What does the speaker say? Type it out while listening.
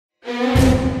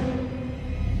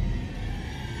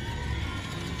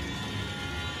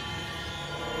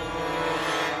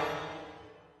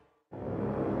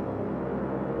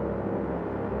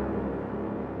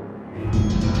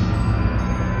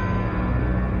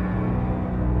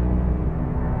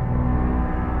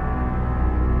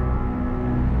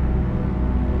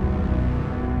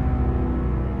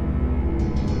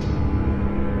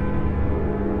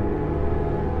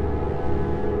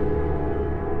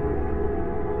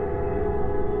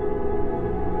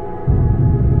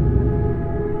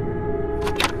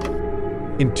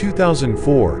In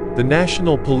 2004, the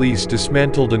National Police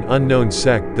dismantled an unknown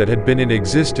sect that had been in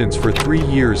existence for 3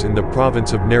 years in the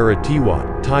province of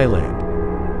Narathiwat,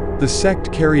 Thailand. The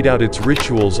sect carried out its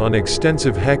rituals on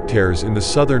extensive hectares in the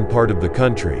southern part of the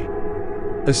country.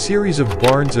 A series of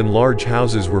barns and large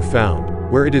houses were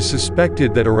found, where it is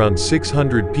suspected that around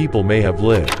 600 people may have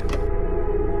lived.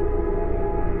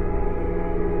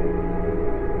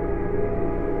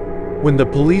 When the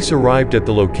police arrived at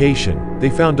the location,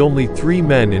 they found only 3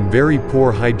 men in very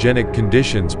poor hygienic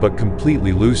conditions but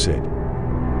completely lucid.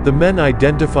 The men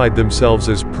identified themselves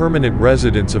as permanent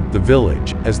residents of the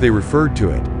village, as they referred to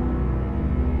it.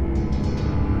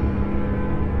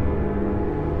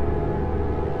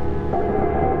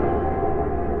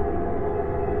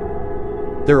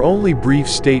 Their only brief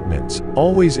statements,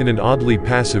 always in an oddly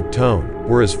passive tone,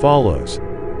 were as follows.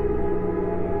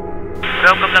 เร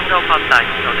ากำลังรอความตาย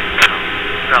ของเราในคราว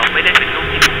เราไม่ได้เป็นลูก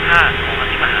ที่ถูกฆ่าของอ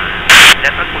ภิมหาและ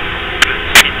พระคุณของผู้ปลื้ม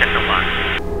ชีวิตจักรวาล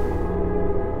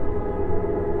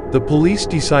The police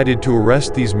decided to arrest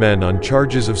these men on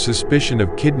charges of suspicion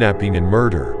of kidnapping and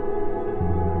murder.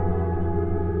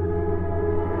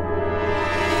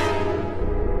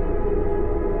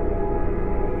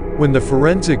 When the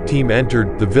forensic team entered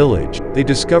the village, they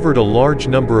discovered a large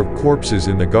number of corpses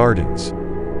in the gardens.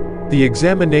 The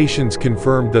examinations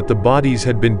confirmed that the bodies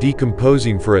had been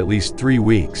decomposing for at least 3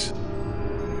 weeks.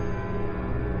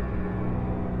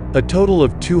 A total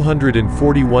of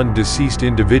 241 deceased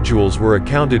individuals were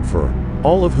accounted for,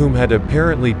 all of whom had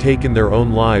apparently taken their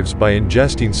own lives by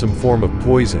ingesting some form of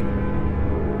poison.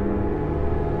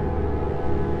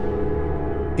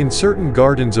 In certain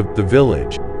gardens of the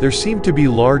village, there seemed to be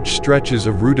large stretches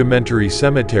of rudimentary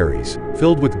cemeteries,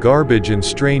 filled with garbage and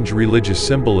strange religious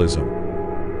symbolism.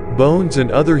 Bones and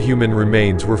other human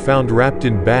remains were found wrapped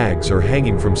in bags or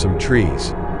hanging from some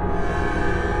trees.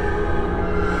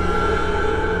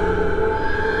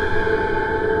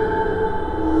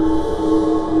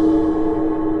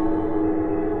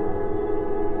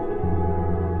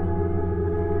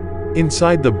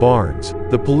 Inside the barns,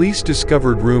 the police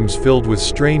discovered rooms filled with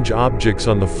strange objects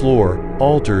on the floor,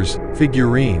 altars,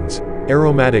 figurines,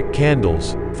 aromatic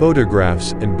candles,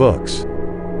 photographs, and books.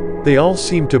 They all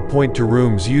seemed to point to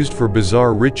rooms used for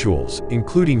bizarre rituals,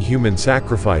 including human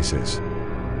sacrifices.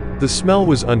 The smell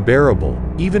was unbearable,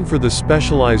 even for the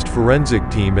specialized forensic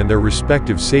team and their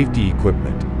respective safety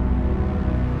equipment.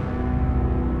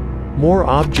 More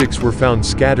objects were found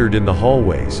scattered in the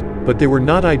hallways, but they were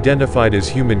not identified as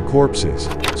human corpses,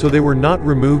 so they were not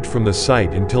removed from the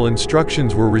site until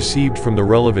instructions were received from the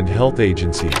relevant health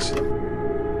agencies.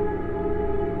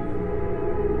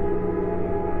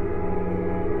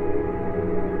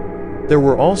 There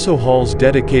were also halls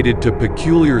dedicated to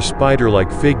peculiar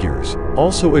spider-like figures,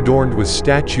 also adorned with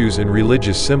statues and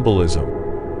religious symbolism.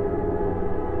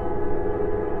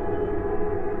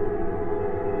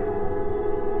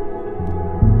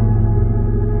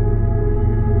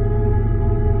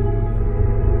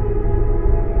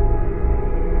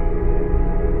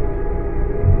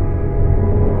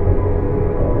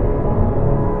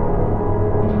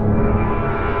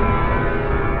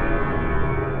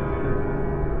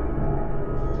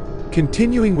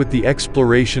 Continuing with the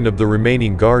exploration of the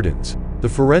remaining gardens, the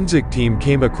forensic team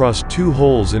came across 2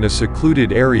 holes in a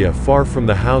secluded area far from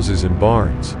the houses and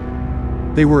barns.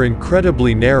 They were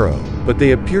incredibly narrow, but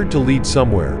they appeared to lead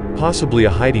somewhere, possibly a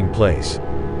hiding place.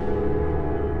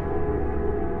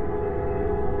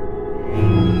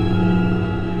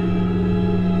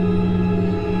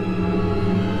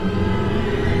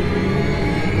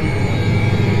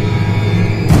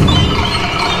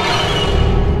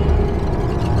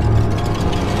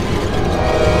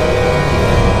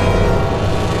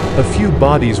 A few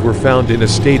bodies were found in a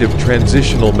state of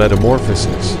transitional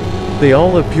metamorphosis. They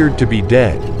all appeared to be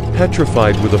dead,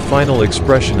 petrified with a final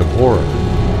expression of horror.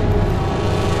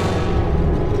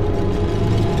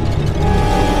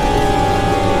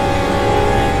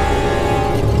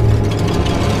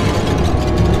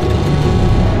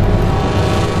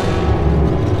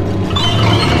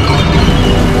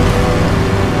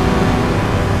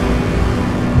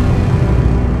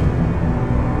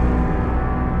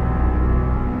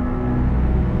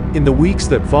 In the weeks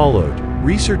that followed,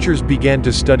 researchers began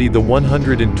to study the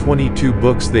 122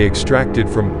 books they extracted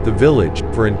from the village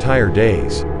for entire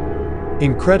days.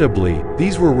 Incredibly,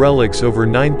 these were relics over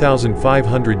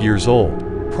 9,500 years old,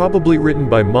 probably written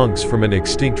by monks from an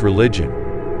extinct religion.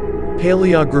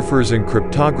 Paleographers and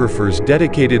cryptographers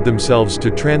dedicated themselves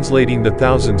to translating the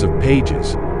thousands of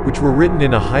pages, which were written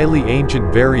in a highly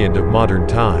ancient variant of modern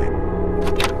time.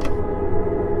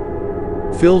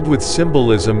 Filled with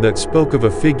symbolism that spoke of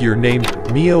a figure named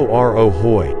Mio Ro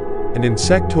Hoi. an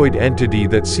insectoid entity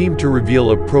that seemed to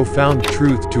reveal a profound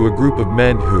truth to a group of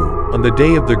men who, on the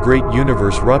day of the great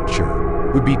universe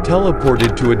rupture, would be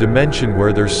teleported to a dimension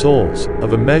where their souls,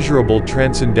 of immeasurable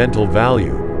transcendental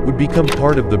value, would become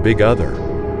part of the Big Other.